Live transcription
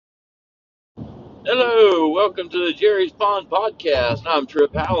Hello, welcome to the Jerry's Pond Podcast. I'm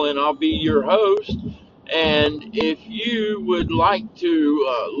Trip Allen. I'll be your host. And if you would like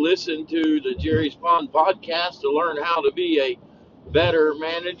to listen to the Jerry's Pond Podcast to learn how to be a better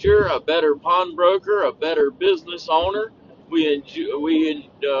manager, a better pawnbroker, a better business owner, we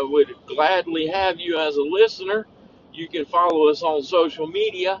would gladly have you as a listener. You can follow us on social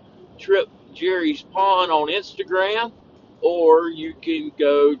media, Trip Jerry's Pond on Instagram, or you can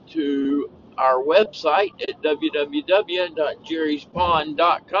go to our website at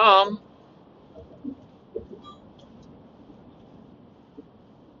www.jerryspond.com.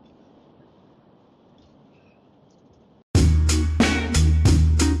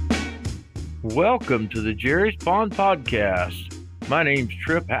 Welcome to the Jerry's Pond Podcast. My name's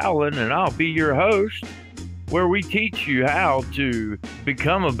Trip Allen, and I'll be your host, where we teach you how to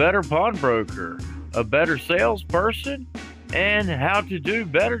become a better pawnbroker, a better salesperson, and how to do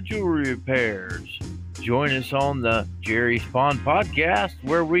better jewelry repairs. Join us on the Jerry's Pond Podcast,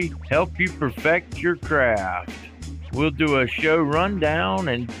 where we help you perfect your craft. We'll do a show rundown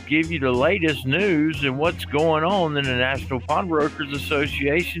and give you the latest news and what's going on in the National Pawnbrokers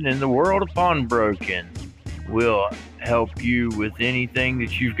Association in the world of pawnbroking. We'll help you with anything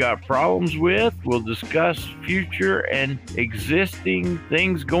that you've got problems with. We'll discuss future and existing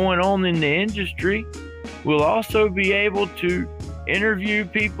things going on in the industry. We'll also be able to interview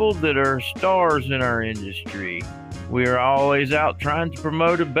people that are stars in our industry. We are always out trying to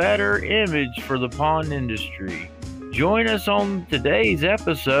promote a better image for the pawn industry. Join us on today's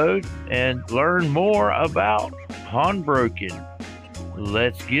episode and learn more about pawnbroking.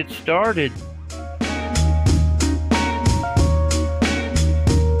 Let's get started.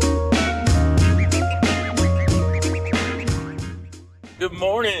 Good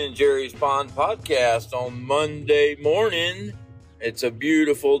morning, Jerry's Pond Podcast on Monday morning. It's a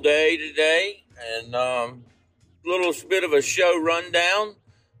beautiful day today, and a little bit of a show rundown.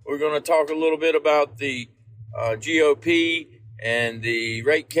 We're going to talk a little bit about the GOP and the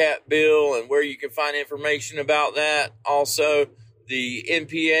rate cap bill and where you can find information about that. Also, the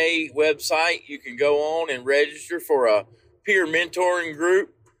NPA website, you can go on and register for a peer mentoring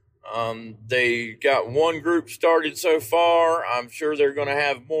group. They got one group started so far. I'm sure they're going to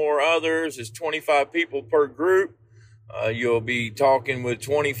have more others. It's 25 people per group. You'll be talking with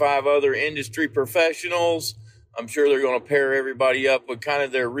 25 other industry professionals. I'm sure they're going to pair everybody up with kind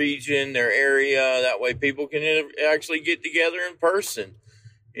of their region, their area. That way people can actually get together in person.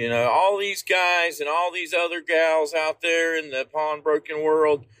 You know, all these guys and all these other gals out there in the pawnbroking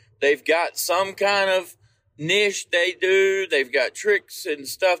world, they've got some kind of niche they do. They've got tricks and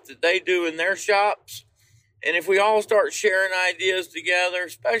stuff that they do in their shops. And if we all start sharing ideas together,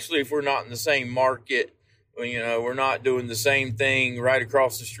 especially if we're not in the same market, we're not doing the same thing right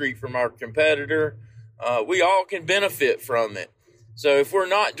across the street from our competitor, we all can benefit from it. So if we're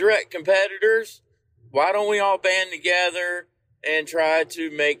not direct competitors, why don't we all band together and try to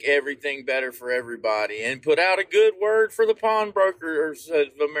make everything better for everybody and put out a good word for the pawnbrokers of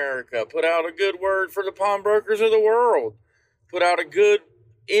America, put out a good word for the pawnbrokers of the world, put out a good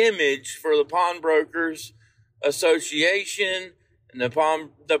image for the Pawnbrokers Association and the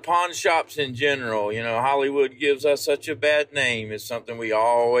pawn shops in general. You know, Hollywood gives us such a bad name. It's something we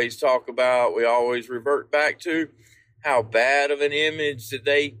always talk about. We always revert back to how bad of an image that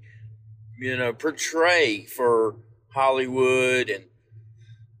they, portray for Hollywood and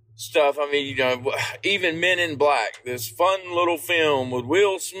stuff. I mean, even Men in Black, this fun little film with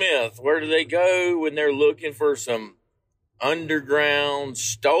Will Smith, where do they go when they're looking for some underground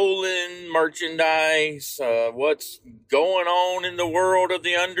stolen merchandise? What's going on in the world of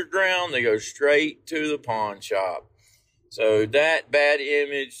the underground? They go straight to the pawn shop. So that bad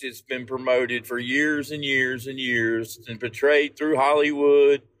image has been promoted for years and years and years and portrayed through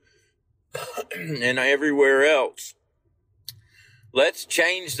Hollywood and everywhere else. Let's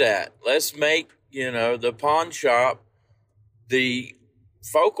change that. Let's make, the pawn shop the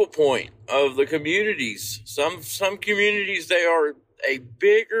focal point of the communities. Some communities, they are a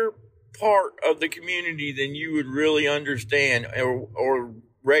bigger part of the community than you would really understand or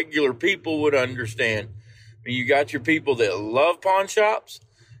regular people would understand. I mean, you got your people that love pawn shops,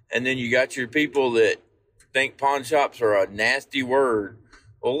 and then you got your people that think pawn shops are a nasty word.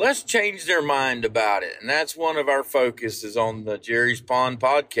 Well, let's change their mind about it. And that's one of our focuses on the Jerry's Pond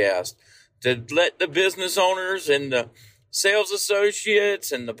Podcast, to let the business owners and the sales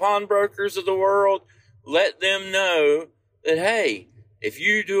associates and the pawnbrokers of the world, let them know that, hey, if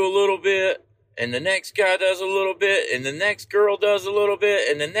you do a little bit and the next guy does a little bit, and the next girl does a little bit,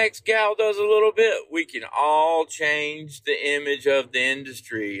 and the next gal does a little bit, we can all change the image of the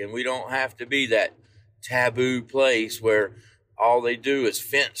industry, and we don't have to be that taboo place where all they do is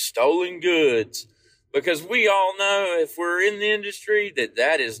fence stolen goods. Because we all know, if we're in the industry,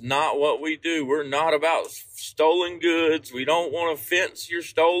 that is not what we do. We're not about stolen goods. We don't want to fence your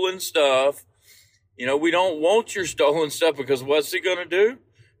stolen stuff. We don't want your stolen stuff, because what's it going to do?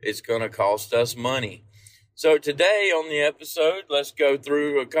 It's going to cost us money. So today on the episode, let's go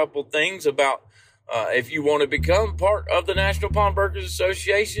through a couple things about if you want to become part of the National Pawnbrokers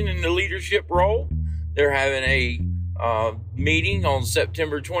Association in the leadership role. They're having a meeting on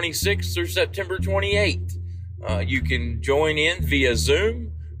September 26th or September 28th. You can join in via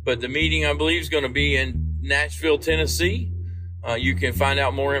Zoom, but the meeting, I believe, is going to be in Nashville, Tennessee. You can find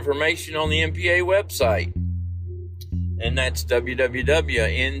out more information on the NPA website, and that's www.npa.org.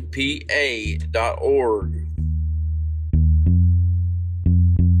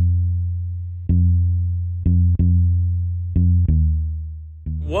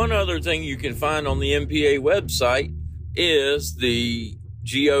 One other thing you can find on the NPA website is the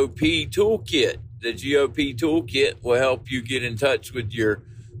GOP Toolkit. The GOP Toolkit will help you get in touch with your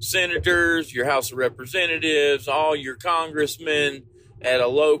senators, your House of Representatives, all your congressmen at a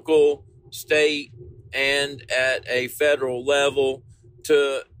local, state, and at a federal level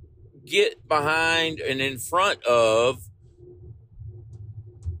to get behind and in front of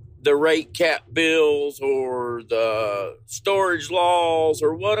the rate cap bills or the storage laws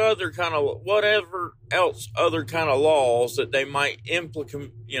or whatever else other kind of laws that they might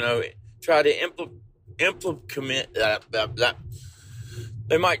try to implement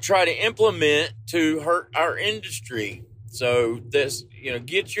they might try to implement to hurt our industry. So this,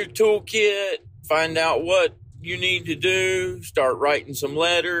 get your toolkit, find out what you need to do, start writing some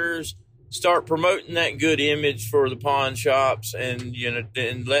letters, start promoting that good image for the pawn shops, and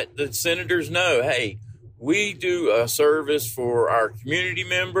let the senators know, hey, we do a service for our community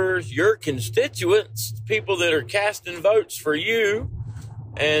members, your constituents, people that are casting votes for you,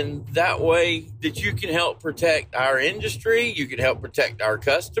 and that way that you can help protect our industry, you can help protect our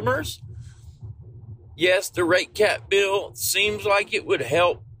customers. Yes, the rate cap bill seems like it would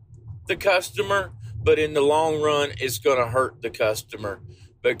help the customer, but in the long run, it's going to hurt the customer.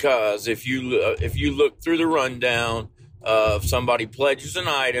 Because if you look through the rundown of somebody pledges an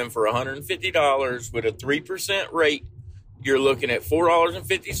item for $150 with a 3% rate, you're looking at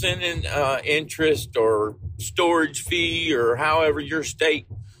 $4.50 in interest or storage fee, or however your state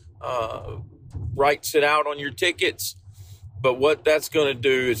writes it out on your tickets. But what that's going to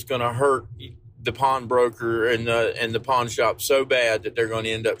do is going to hurt the pawnbroker and the pawn shop so bad that they're going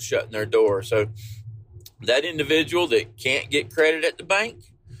to end up shutting their door. So that individual that can't get credit at the bank,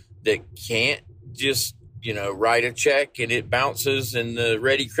 that can't just, write a check and it bounces and the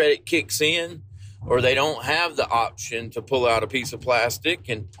ready credit kicks in, or they don't have the option to pull out a piece of plastic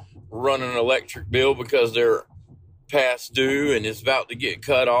and run an electric bill because they're past due and it's about to get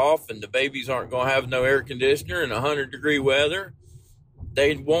cut off, and the babies aren't going to have no air conditioner in 100-degree weather,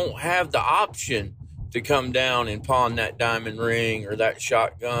 they won't have the option to come down and pawn that diamond ring or that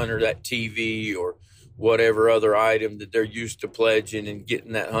shotgun or that TV or whatever other item that they're used to pledging and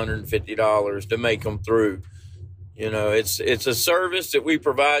getting that $150 to make them through. It's a service that we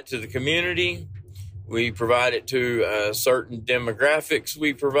provide to the community. We provide it to certain demographics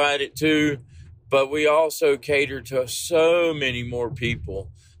we provide it to, but we also cater to so many more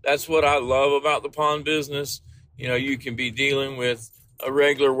people. That's what I love about the pawn business. You can be dealing with a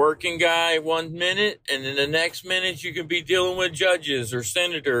regular working guy one minute, and then the next minute you can be dealing with judges or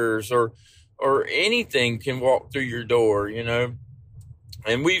senators or anything can walk through your door,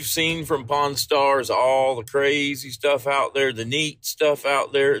 And we've seen from Pawn Stars all the crazy stuff out there, the neat stuff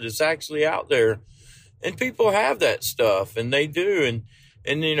out there that's actually out there. And people have that stuff, and they do.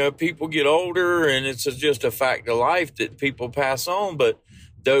 And people get older, and it's just a fact of life that people pass on. But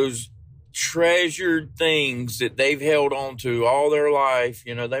those treasured things that they've held on to all their life,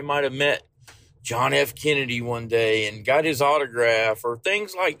 they might have met John F. Kennedy one day and got his autograph or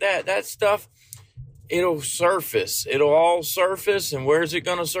things like that. That stuff, it'll surface. It'll all surface. And where's it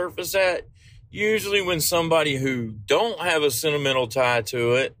going to surface at? Usually when somebody who don't have a sentimental tie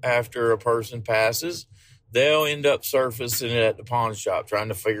to it after a person passes, they'll end up surfacing it at the pawn shop, trying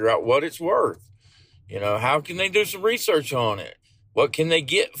to figure out what it's worth. How can they do some research on it? What can they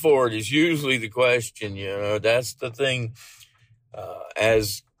get for it is usually the question. That's the thing.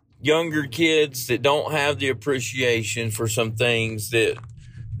 As younger kids that don't have the appreciation for some things that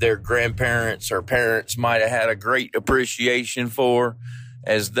their grandparents or parents might have had a great appreciation for,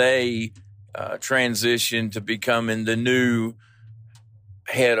 as they transition to becoming the new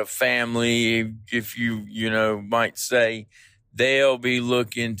head of family, if you might say, they'll be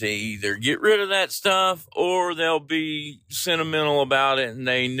looking to either get rid of that stuff or they'll be sentimental about it. And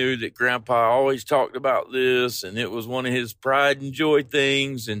they knew that Grandpa always talked about this and it was one of his pride and joy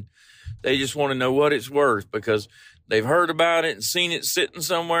things. And they just want to know what it's worth because they've heard about it and seen it sitting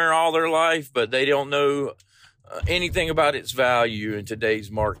somewhere all their life, but they don't know anything about its value in today's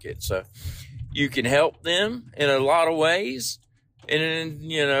market. So you can help them in a lot of ways. And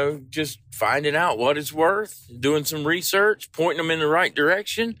then, just finding out what it's worth, doing some research, pointing them in the right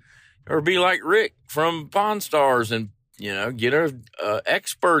direction, or be like Rick from Pawn Stars and, get an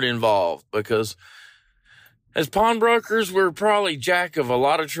expert involved because as pawnbrokers, we're probably jack of a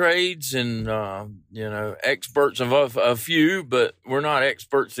lot of trades and, experts of a few, but we're not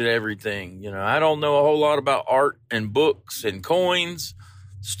experts at everything. I don't know a whole lot about art and books and coins,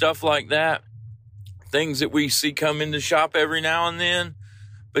 stuff like that. Things that we see come in the shop every now and then,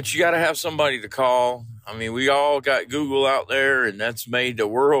 but you got to have somebody to call. I mean, we all got Google out there, and that's made a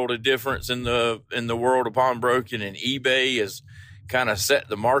world of difference in the world of pawnbroking. And eBay has kind of set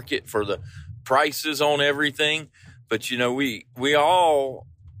the market for the prices on everything. But we all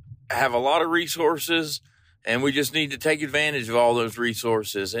have a lot of resources, and we just need to take advantage of all those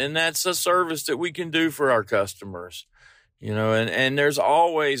resources. And that's a service that we can do for our customers. And there's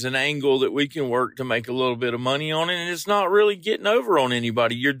always an angle that we can work to make a little bit of money on it. And it's not really getting over on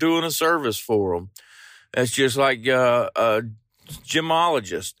anybody. You're doing a service for them. That's just like a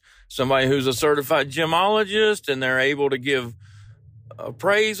gemologist, somebody who's a certified gemologist, and they're able to give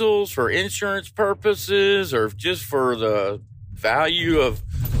appraisals for insurance purposes or just for the value of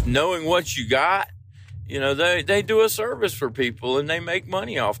knowing what you got. They do a service for people and they make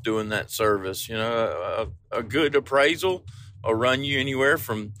money off doing that service. A good appraisal will run you anywhere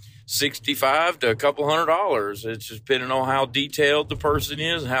from $65 to a couple $100. It's just depending on how detailed the person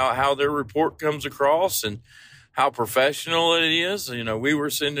is, how their report comes across and how professional it is. We were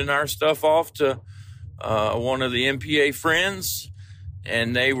sending our stuff off to one of the MPA friends,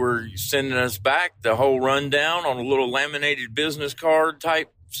 and they were sending us back the whole rundown on a little laminated business card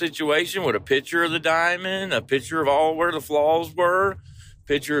type situation with a picture of the diamond, a picture of all where the flaws were,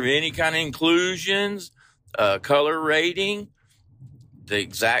 picture of any kind of inclusions, color rating, the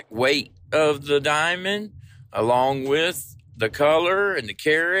exact weight of the diamond, along with the color and the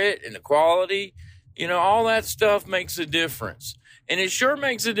carat and the quality. All that stuff makes a difference. And it sure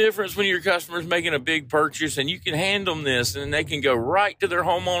makes a difference when your customer's making a big purchase and you can hand them this and they can go right to their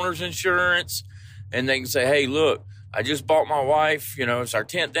homeowner's insurance and they can say, hey, look, I just bought my wife, it's our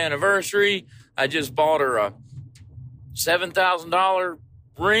 10th anniversary. I just bought her a $7,000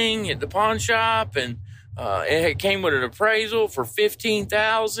 ring at the pawn shop, and it came with an appraisal for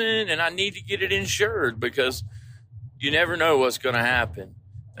 $15,000, and I need to get it insured because you never know what's going to happen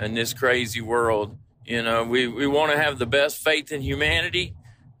in this crazy world. We want to have the best faith in humanity.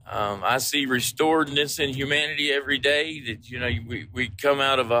 I see restoredness in humanity every day. That we come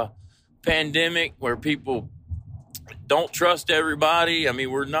out of a pandemic where people don't trust everybody. I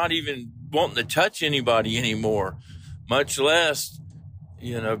mean, we're not even wanting to touch anybody anymore, much less,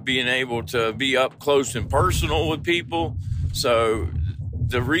 being able to be up close and personal with people. So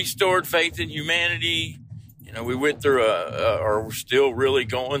the restored faith in humanity, we went through or we're still really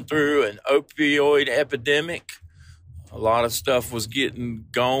going through an opioid epidemic. A lot of stuff was getting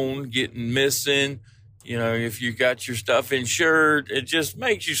gone, getting missing. If you got your stuff insured, it just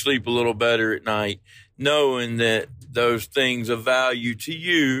makes you sleep a little better at night, knowing that those things of value to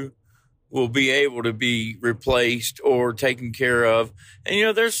you will be able to be replaced or taken care of.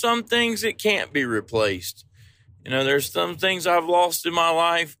 And, there's some things that can't be replaced. There's some things I've lost in my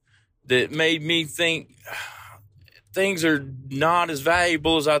life that made me think things are not as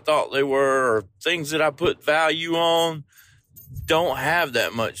valuable as I thought they were, or things that I put value on don't have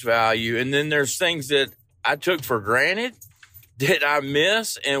that much value. And then there's things that I took for granted that I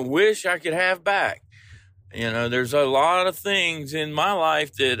miss and wish I could have back. There's a lot of things in my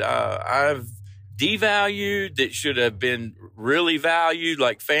life that I've devalued that should have been really valued,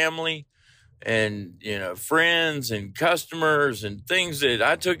 like family and, friends and customers and things that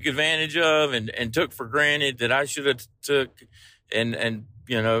I took advantage of and took for granted that I should have took and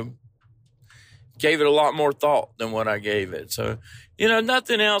gave it a lot more thought than what I gave it. So,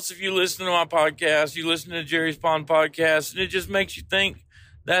 nothing else. If you listen to my podcast, you listen to Jerry's Pawn Podcast, and it just makes you think.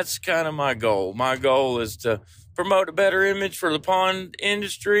 That's kind of my goal. My goal is to promote a better image for the pawn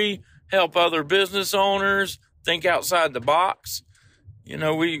industry, help other business owners think outside the box. We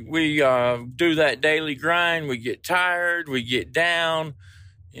do that daily grind. We get tired. We get down.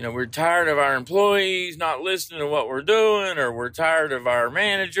 We're tired of our employees not listening to what we're doing, or we're tired of our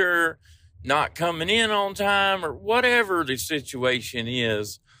manager not coming in on time, or whatever the situation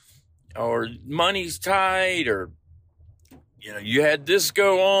is, or money's tight, or, you had this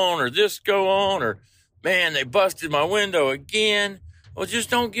go on, or man, they busted my window again. Well, just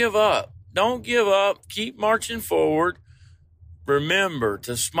don't give up. Don't give up. Keep marching forward. Remember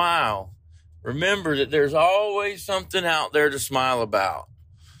to smile. Remember that there's always something out there to smile about.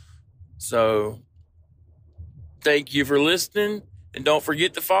 So, thank you for listening. And don't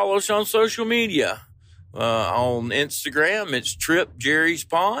forget to follow us on social media. On Instagram, it's Trip Jerry's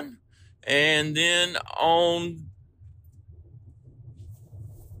Pond. And then on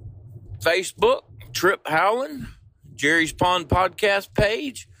Facebook, Trip Howlin', Jerry's Pond podcast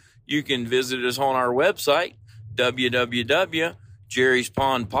page. You can visit us on our website,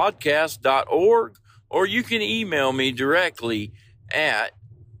 www.jerryspondpodcast.org, or you can email me directly at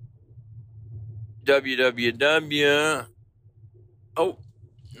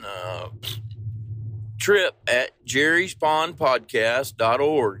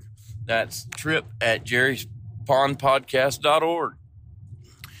trip@jerryspondpodcast.org. That's trip@jerryspondpodcast.org.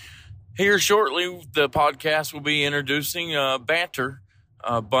 Here shortly, the podcast will be introducing a banter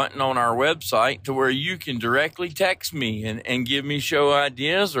button on our website to where you can directly text me and give me show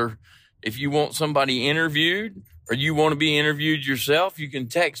ideas, or if you want somebody interviewed or you want to be interviewed yourself, you can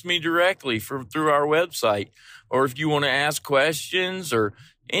text me directly through our website. Or if you want to ask questions or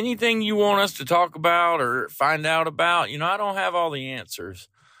anything you want us to talk about or find out about, I don't have all the answers.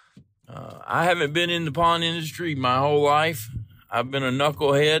 I haven't been in the pond industry my whole life. I've been a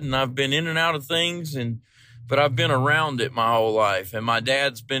knucklehead and I've been in and out of things, but I've been around it my whole life. And my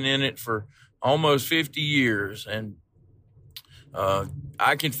dad's been in it for almost 50 years. And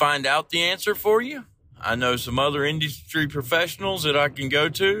I can find out the answer for you. I know some other industry professionals that I can go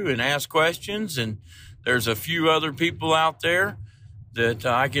to and ask questions. And there's a few other people out there that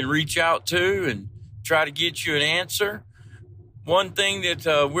I can reach out to and try to get you an answer. One thing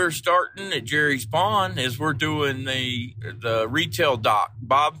that we're starting at Jerry's Pond is we're doing the retail doc.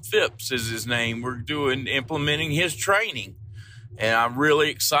 Bob Phipps is his name. We're implementing his training, and I'm really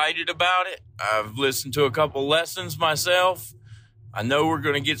excited about it. I've listened to a couple lessons myself. I know we're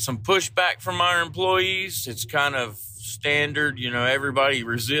going to get some pushback from our employees. It's kind of standard, everybody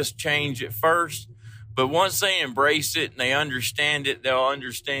resists change at first. But once they embrace it and they understand it, they'll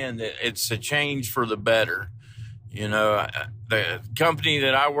understand that it's a change for the better. The company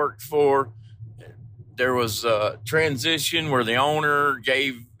that I worked for, there was a transition where the owner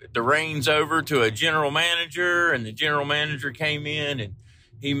gave the reins over to a general manager, and the general manager came in and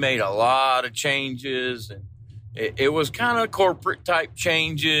he made a lot of changes, and it was kind of corporate type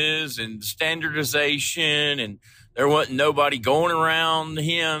changes and standardization, and there wasn't nobody going around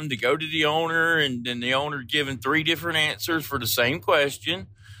him to go to the owner, and then the owner giving 3 different answers for the same question.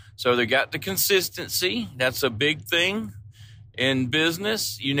 So they got the consistency. That's a big thing in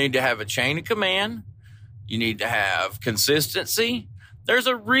business. You need to have a chain of command. You need to have consistency. There's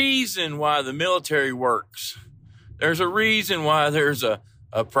a reason why the military works. There's a reason why there's a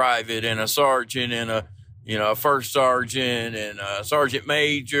private and a sergeant and a first sergeant and a sergeant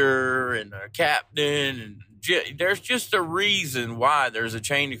major and a captain. And there's just a reason why there's a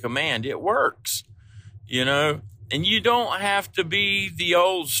chain of command. It works, And you don't have to be the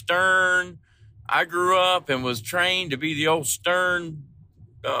old stern. I grew up and was trained to be the old stern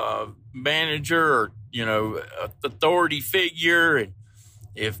manager or, authority figure. And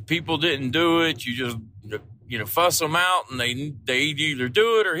if people didn't do it, you just, fuss them out and they either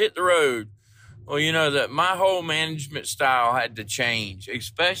do it or hit the road. Well, that my whole management style had to change,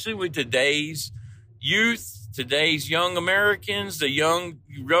 especially with today's youth, today's young Americans, the young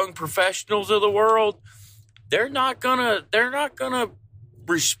professionals of the world. They're not gonna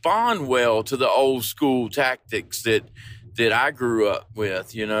respond well to the old school tactics that I grew up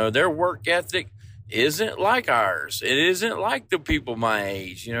with. Their work ethic isn't like ours. It isn't like the people my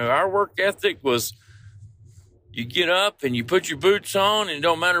age. Our work ethic was, you get up and you put your boots on, and it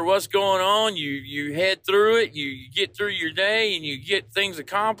don't matter what's going on, you head through it, you get through your day and you get things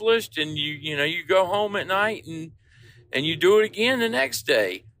accomplished, and you go home at night and you do it again the next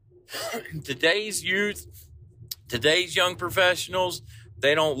day. Today's youth, today's young professionals,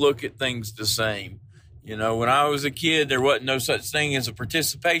 they don't look at things the same. When I was a kid, there wasn't no such thing as a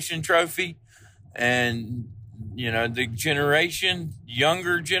participation trophy. And, the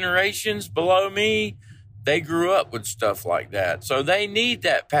younger generations below me, they grew up with stuff like that. So they need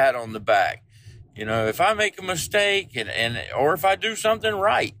that pat on the back. If I make a mistake or if I do something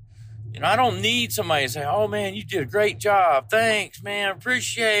right, I don't need somebody to say, oh, man, you did a great job. Thanks, man.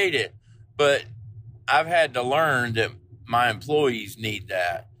 Appreciate it. But I've had to learn that my employees need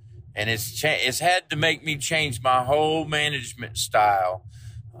that. And it's had to make me change my whole management style.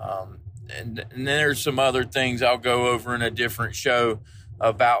 And then there's some other things I'll go over in a different show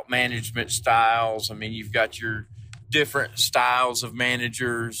about management styles. I mean, you've got your different styles of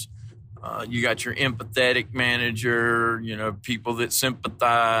managers. You got your empathetic manager, people that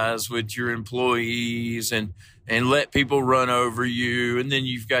sympathize with your employees and let people run over you. And then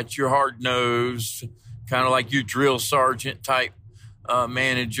you've got your hard-nosed, kind of like your drill sergeant type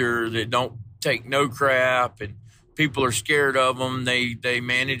manager that don't take no crap and people are scared of them. They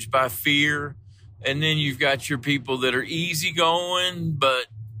manage by fear. And then you've got your people that are easygoing, but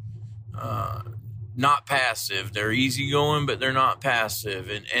not passive. They're easygoing, but they're not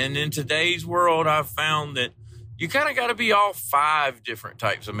passive. And in today's world, I've found that you kind of got to be all 5 different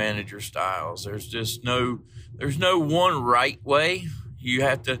types of manager styles. There's no one right way. You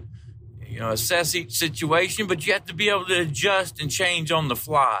have to, assess each situation, but you have to be able to adjust and change on the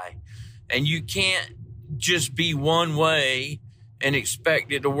fly. And you can't just be one way and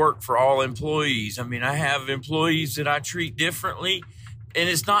expect it to work for all employees. I mean, I have employees that I treat differently, and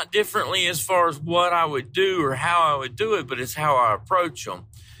it's not differently as far as what I would do or how I would do it, but it's how I approach them.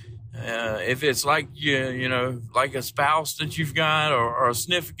 If it's like, like a spouse that you've got or a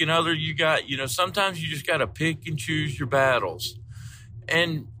significant other you got, sometimes you just got to pick and choose your battles.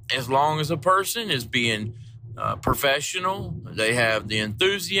 And as long as a person is being professional, they have the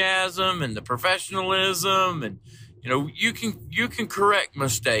enthusiasm and the professionalism, and you can correct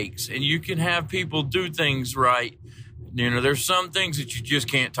mistakes and you can have people do things right. There's some things that you just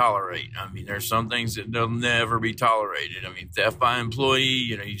can't tolerate. I mean, there's some things that they'll never be tolerated. I mean, theft by employee,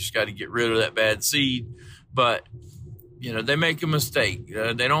 you just got to get rid of that bad seed. But, they make a mistake.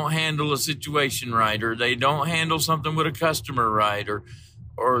 They don't handle a situation right, or they don't handle something with a customer right, or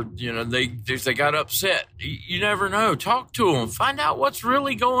they got upset. You never know. Talk to them. Find out what's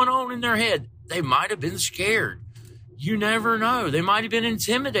really going on in their head. They might have been scared. You never know. They might have been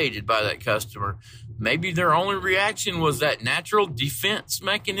intimidated by that customer. Maybe their only reaction was that natural defense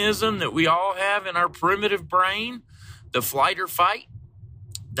mechanism that we all have in our primitive brain, the flight or fight.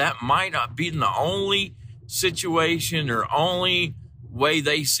 That might not be the only situation or only way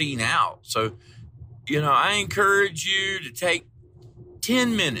they seen out. So, I encourage you to take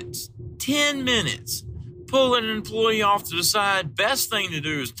 10 minutes, pull an employee off to the side. Best thing to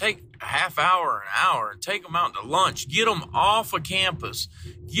do is take a half hour, an hour, and take them out to lunch. Get them off of campus.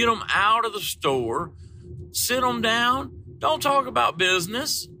 Get them out of the store. Sit them down. Don't talk about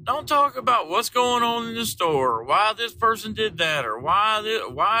business. Don't talk about what's going on in the store, or why this person did that, or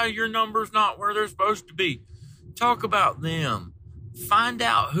why your number's not where they're supposed to be. Talk about them. Find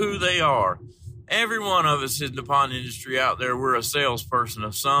out who they are. Every one of us in the pond industry out there, we're a salesperson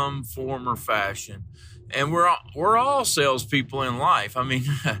of some form or fashion. And we're all salespeople in life. I mean,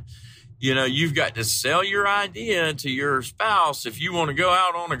 you've got to sell your idea to your spouse if you want to go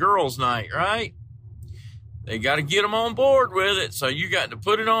out on a girls' night, right? They got to get them on board with it. So you got to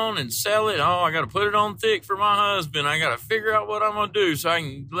put it on and sell it. Oh, I got to put it on thick for my husband. I got to figure out what I'm going to do so I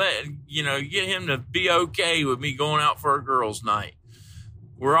can get him to be okay with me going out for a girls' night.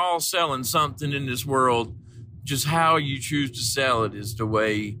 We're all selling something in this world. Just how you choose to sell it is the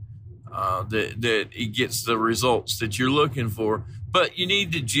way that it gets the results that you're looking for. But you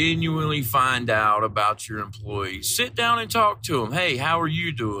need to genuinely find out about your employees. Sit down and talk to them. Hey, how are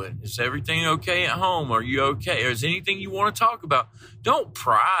you doing? Is everything okay at home? Are you okay? Is anything you want to talk about? Don't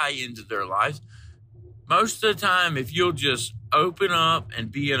pry into their lives. Most of the time, if you'll just open up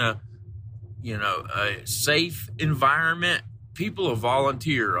and be in a safe environment, people will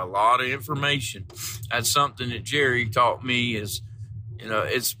volunteer a lot of information. That's something that Jerry taught me is,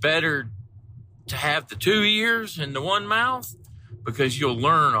 it's better to have the 2 ears and the 1 mouth, because you'll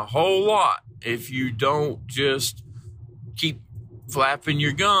learn a whole lot if you don't just keep flapping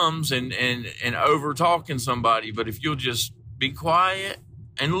your gums and over talking somebody. But if you'll just be quiet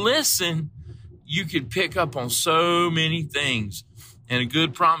and listen, you could pick up on so many things. And a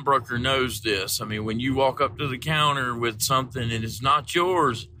good pawnbroker knows this. I mean, when you walk up to the counter with something and it's not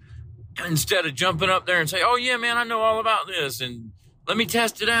yours, instead of jumping up there and say, oh, yeah, man, I know all about this and let me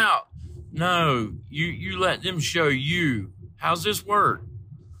test it out. No, you let them show you. How's this work?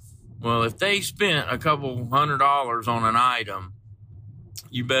 Well, if they spent a couple $100 on an item,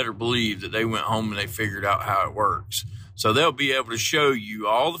 you better believe that they went home and they figured out how it works. So they'll be able to show you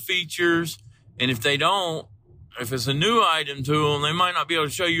all the features. And if they don't, if it's a new item to them, they might not be able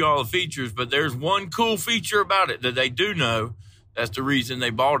to show you all the features, but there's one cool feature about it that they do know That's the reason they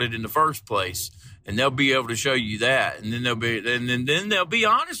bought it in the first place. And they'll be able to show you that. And then they'll be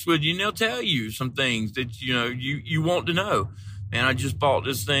honest with you, and they'll tell you some things that, you want to know. Man, I just bought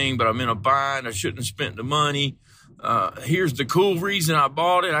this thing, but I'm in a bind. I shouldn't have spent the money. Here's the cool reason I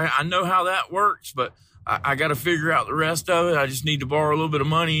bought it. I know how that works, but I got to figure out the rest of it. I just need to borrow a little bit of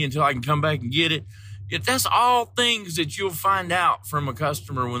money until I can come back and get it. That's all things that you'll find out from a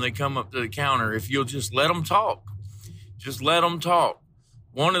customer when they come up to the counter if you'll just let them talk. Just let them talk.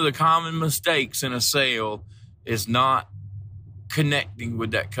 One of the common mistakes in a sale is not connecting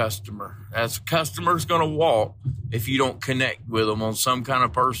with that customer. That customer's going to walk if you don't connect with them on some kind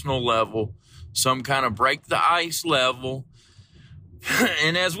of personal level, some kind of break the ice level.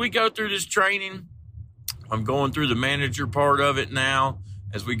 And as we go through this training, I'm going through the manager part of it now.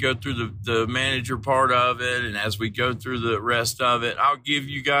 As we go through the manager part of it, and as we go through the rest of it, I'll give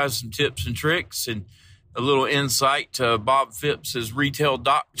you guys some tips and tricks and a little insight to Bob Phipps's retail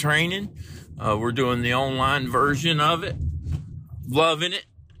doc training. We're doing the online version of it. Loving it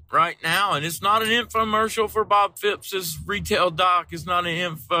right now. And it's not an infomercial for Bob Phipps's retail doc. It's not an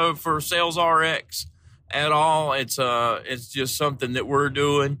info for Sales RX at all. It's just something that we're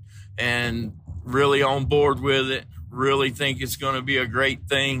doing and really on board with it. Really think it's going to be a great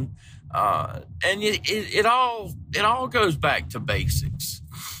thing. And it all goes back to basics.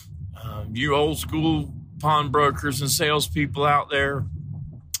 You old school pawnbrokers and salespeople out there,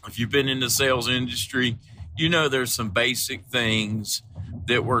 if you've been in the sales industry, there's some basic things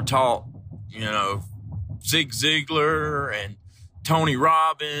that were taught. Zig Ziglar and Tony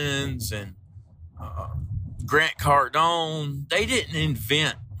Robbins and Grant Cardone, they didn't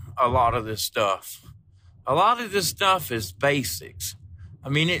invent a lot of this stuff. A lot of this stuff is basics. I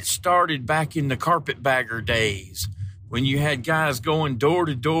mean, it started back in the carpetbagger days when you had guys going door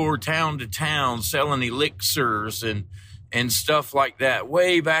to door, town to town, selling elixirs and stuff like that,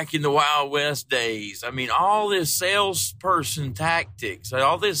 way back in the Wild West days. I mean, all this salesperson tactics,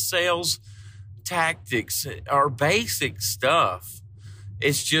 all this sales tactics are basic stuff.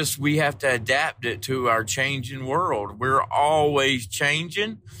 It's just we have to adapt it to our changing world. We're always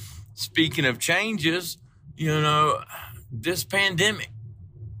changing. Speaking of changes, this pandemic,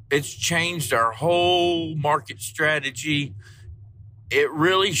 it's changed our whole market strategy. It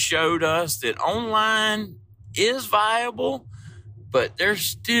really showed us that online is viable, but there's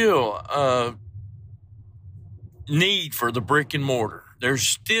still a need for the brick and mortar. There's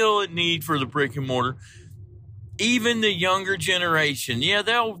still a need for the brick and mortar. Even the younger generation,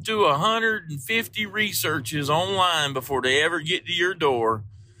 they'll do 150 researches online before they ever get to your door,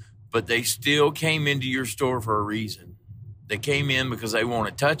 but they still came into your store for a reason. They came in because they want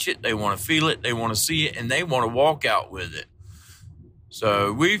to touch it, they want to feel it, they want to see it, and they want to walk out with it.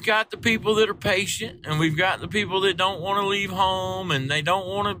 So we've got the people that are patient, and we've got the people that don't want to leave home, and they don't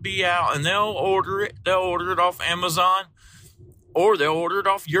want to be out, and they'll order it. They'll order it off Amazon, or they'll order it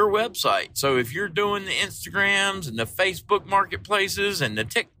off your website. So if you're doing the Instagrams and the Facebook marketplaces and the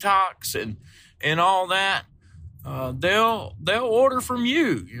TikToks and all that, they'll order from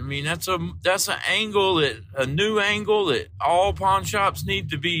you. I mean, that's a new angle that all pawn shops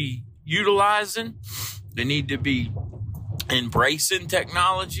need to be utilizing. They need to be embracing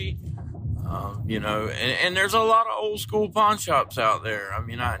technology. And there's a lot of old school pawn shops out there. I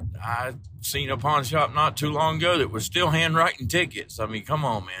mean, I seen a pawn shop not too long ago that was still handwriting tickets. I mean, come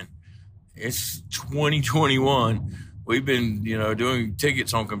on, man. It's 2021. We've been, doing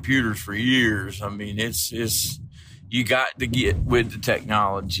tickets on computers for years. I mean, it's you got to get with the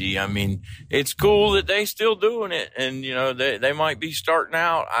technology. I mean, it's cool that they still doing it, and they might be starting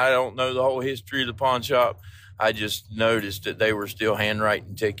out. I don't know the whole history of the pawn shop. I just noticed that they were still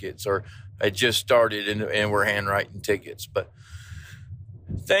handwriting tickets, or it just started and were handwriting tickets. But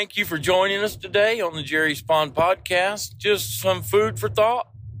thank you for joining us today on the Jerry's Pawn Podcast. Just some food for thought,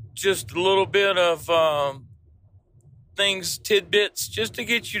 just a little bit of tidbits, just to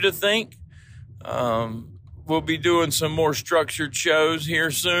get you to think. We'll be doing some more structured shows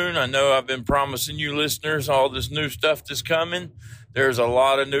here soon. I know I've been promising you listeners all this new stuff that's coming. There's a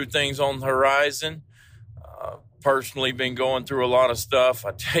lot of new things on the horizon. Personally been going through a lot of stuff.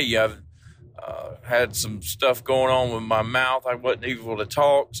 I tell you, I've had some stuff going on with my mouth. I wasn't able to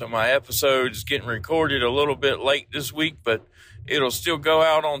talk, so my episode is getting recorded a little bit late this week, but it'll still go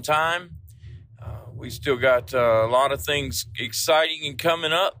out on time. We still got a lot of things exciting and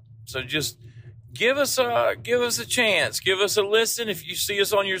coming up, so just give us a chance. Give us a listen. If you see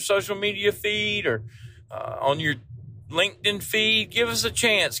us on your social media feed or on your LinkedIn feed, give us a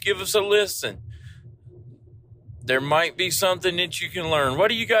chance. Give us a listen. There might be something that you can learn. What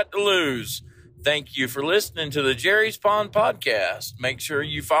do you got to lose? Thank you for listening to the Jerry's Pond Podcast. Make sure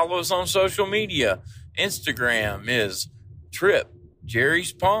you follow us on social media. Instagram is Trip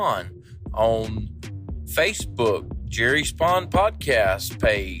Jerry's Pond. On Facebook, Jerry's Pond Podcast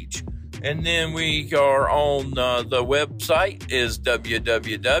page. And then we are on the website is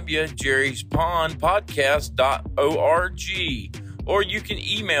www.jerryspondpodcast.org. Or you can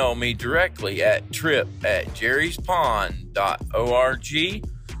email me directly at trip@jerryspond.org.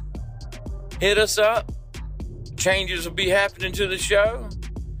 Hit us up. Changes will be happening to the show.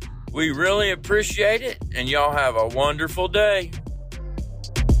 We really appreciate it, and y'all have a wonderful day.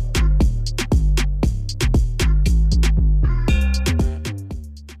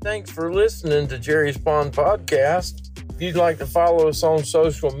 Thanks for listening to Jerry's Pond Podcast. If you'd like to follow us on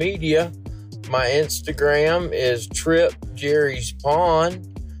social media, my Instagram is Trip Jerry's Pond.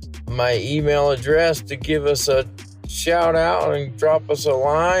 My email address to give us a shout out and drop us a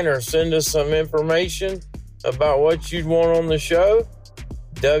line or send us some information about what you'd want on the show,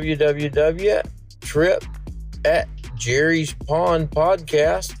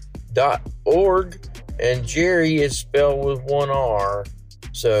 www.trip@jerryspondpodcast.org, and Jerry is spelled with one R.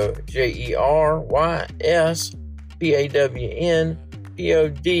 So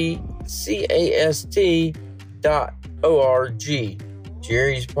JerryspondPodcast.org.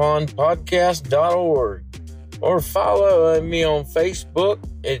 Jerry'sPondPodcast.org. Or follow me on Facebook.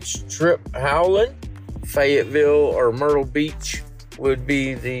 It's Trip Howland. Fayetteville or Myrtle Beach would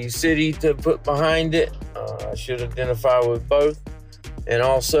be the city to put behind it. I should identify with both. And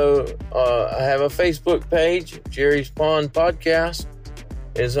also, I have a Facebook page. Jerry's Pond Podcast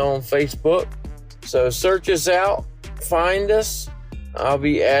is on Facebook. So search us out. Find us. I'll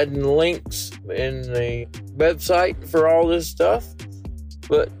be adding links in the website for all this stuff.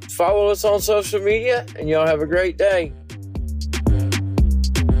 But follow us on social media, and y'all have a great day.